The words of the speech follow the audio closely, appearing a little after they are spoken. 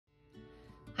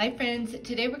Hi friends,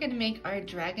 today we're going to make our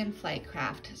dragonfly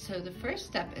craft. So the first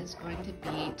step is going to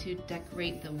be to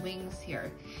decorate the wings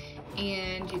here.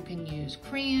 And you can use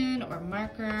crayon or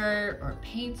marker or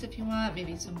paints if you want.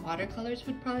 Maybe some watercolors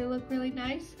would probably look really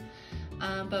nice.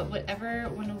 But whatever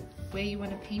way you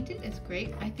want to paint it is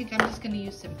great. I think I'm just going to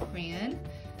use some crayon.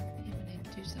 I'm going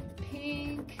to do some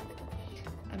pink.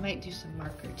 I might do some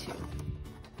marker too.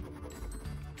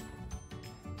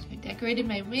 I decorated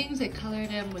my wings, I colored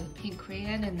them with pink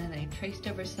crayon, and then I traced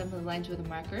over some of the lines with a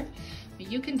marker.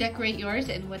 But you can decorate yours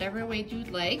in whatever way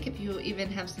you'd like. If you even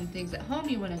have some things at home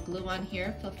you want to glue on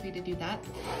here, feel free to do that.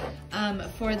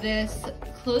 For this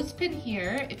clothespin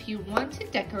here, if you want to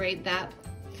decorate that,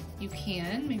 you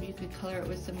can. Maybe you could color it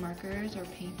with some markers or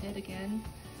paint it again.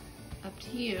 Up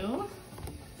to you.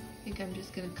 I think I'm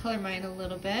just going to color mine a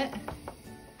little bit.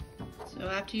 So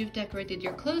after you've decorated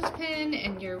your clothespin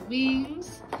and your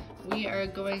wings, we are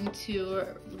going to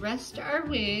rest our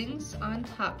wings on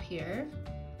top here,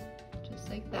 just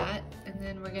like that. And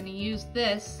then we're going to use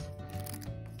this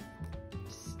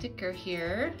sticker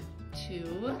here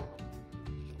to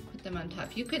put them on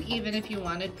top. You could even, if you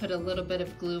wanted, put a little bit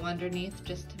of glue underneath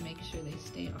just to make sure they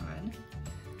stay on.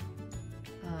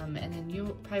 And then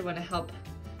you probably want to help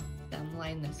them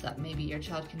line this up. Maybe your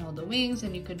child can hold the wings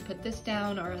and you can put this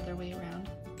down, or other way around.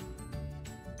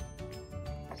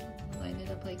 So line it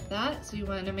up like that. So you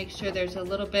want to make sure there's a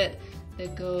little bit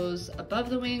that goes above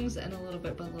the wings and a little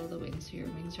bit below the wings, so your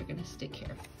wings are going to stick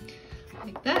here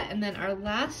like that. And then our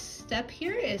last step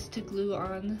here is to glue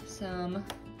on some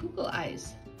Google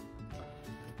eyes.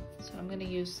 So I'm going to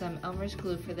use some Elmer's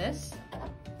glue for this.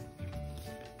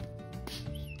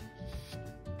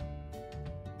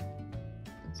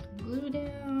 Glue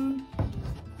down.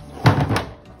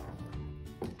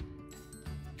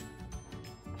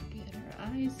 Get our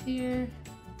eyes here,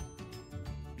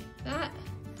 like that,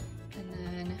 and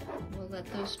then we'll let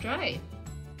those dry.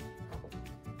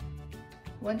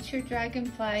 Once your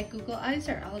dragonfly Google eyes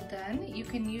are all done, you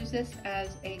can use this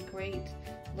as a great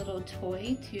little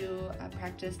toy to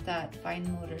practice that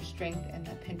fine motor strength and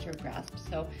the pincher grasp.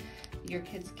 So your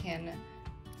kids can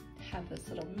have this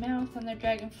little mouth on their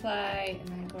dragonfly and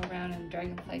then go around, and the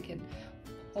dragonfly can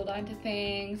hold on to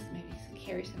things, maybe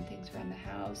carry some things around the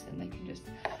house, and they can just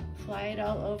fly it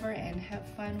all over and have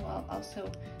fun while also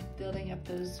building up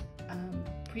those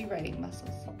pre-riding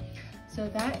muscles. So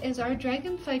that is our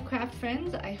dragonfly craft,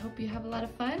 friends. I hope you have a lot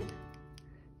of fun,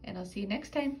 and I'll see you next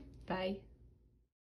time. Bye.